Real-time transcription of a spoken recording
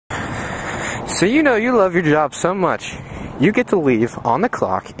So you know you love your job so much, you get to leave on the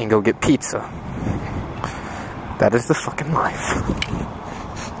clock and go get pizza. That is the fucking life.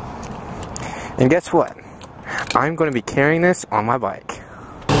 And guess what? I'm going to be carrying this on my bike.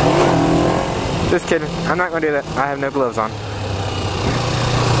 Just kidding. I'm not going to do that. I have no gloves on.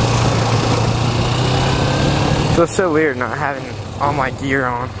 Feels so weird not having all my gear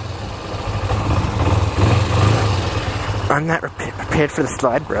on. I'm not prepared for the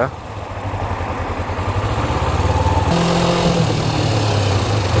slide, bro.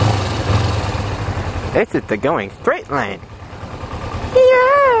 It's at the going straight lane.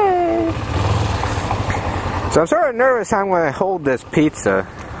 Yay! So I'm sort of nervous how I'm going to hold this pizza.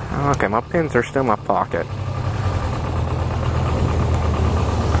 Okay, my pins are still in my pocket.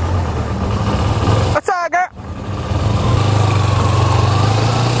 What's up, girl?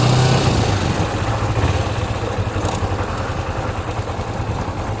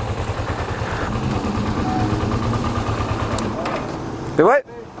 Do what?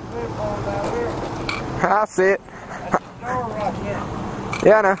 I see it.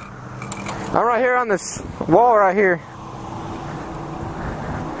 Yeah, I know. I'm right here on this wall right here.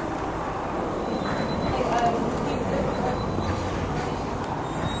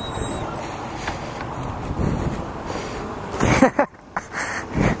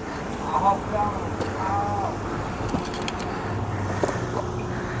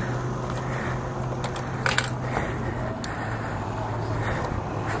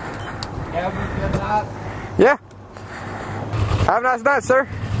 Yeah. Have a nice night, sir.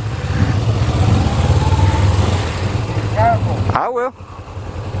 Careful. I will.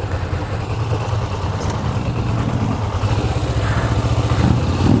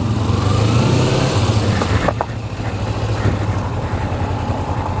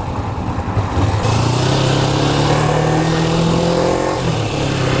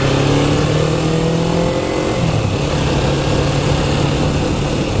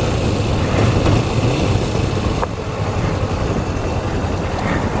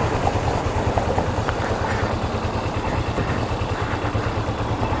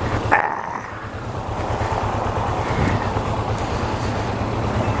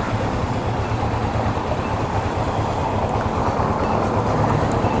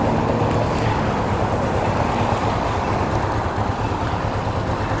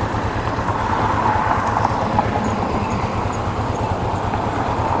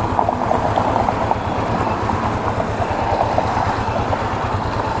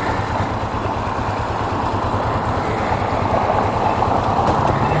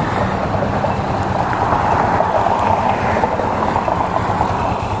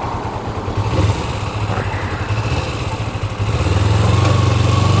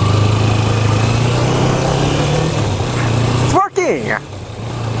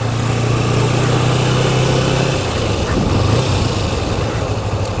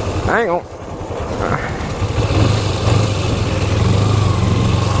 Hang on.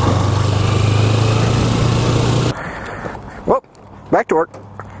 Well, back to work.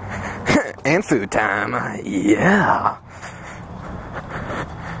 And food time. Yeah.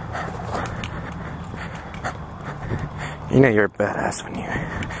 You know you're a badass when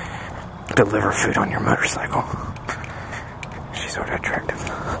you deliver food on your motorcycle. She's sort of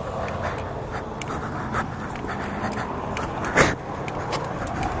attractive.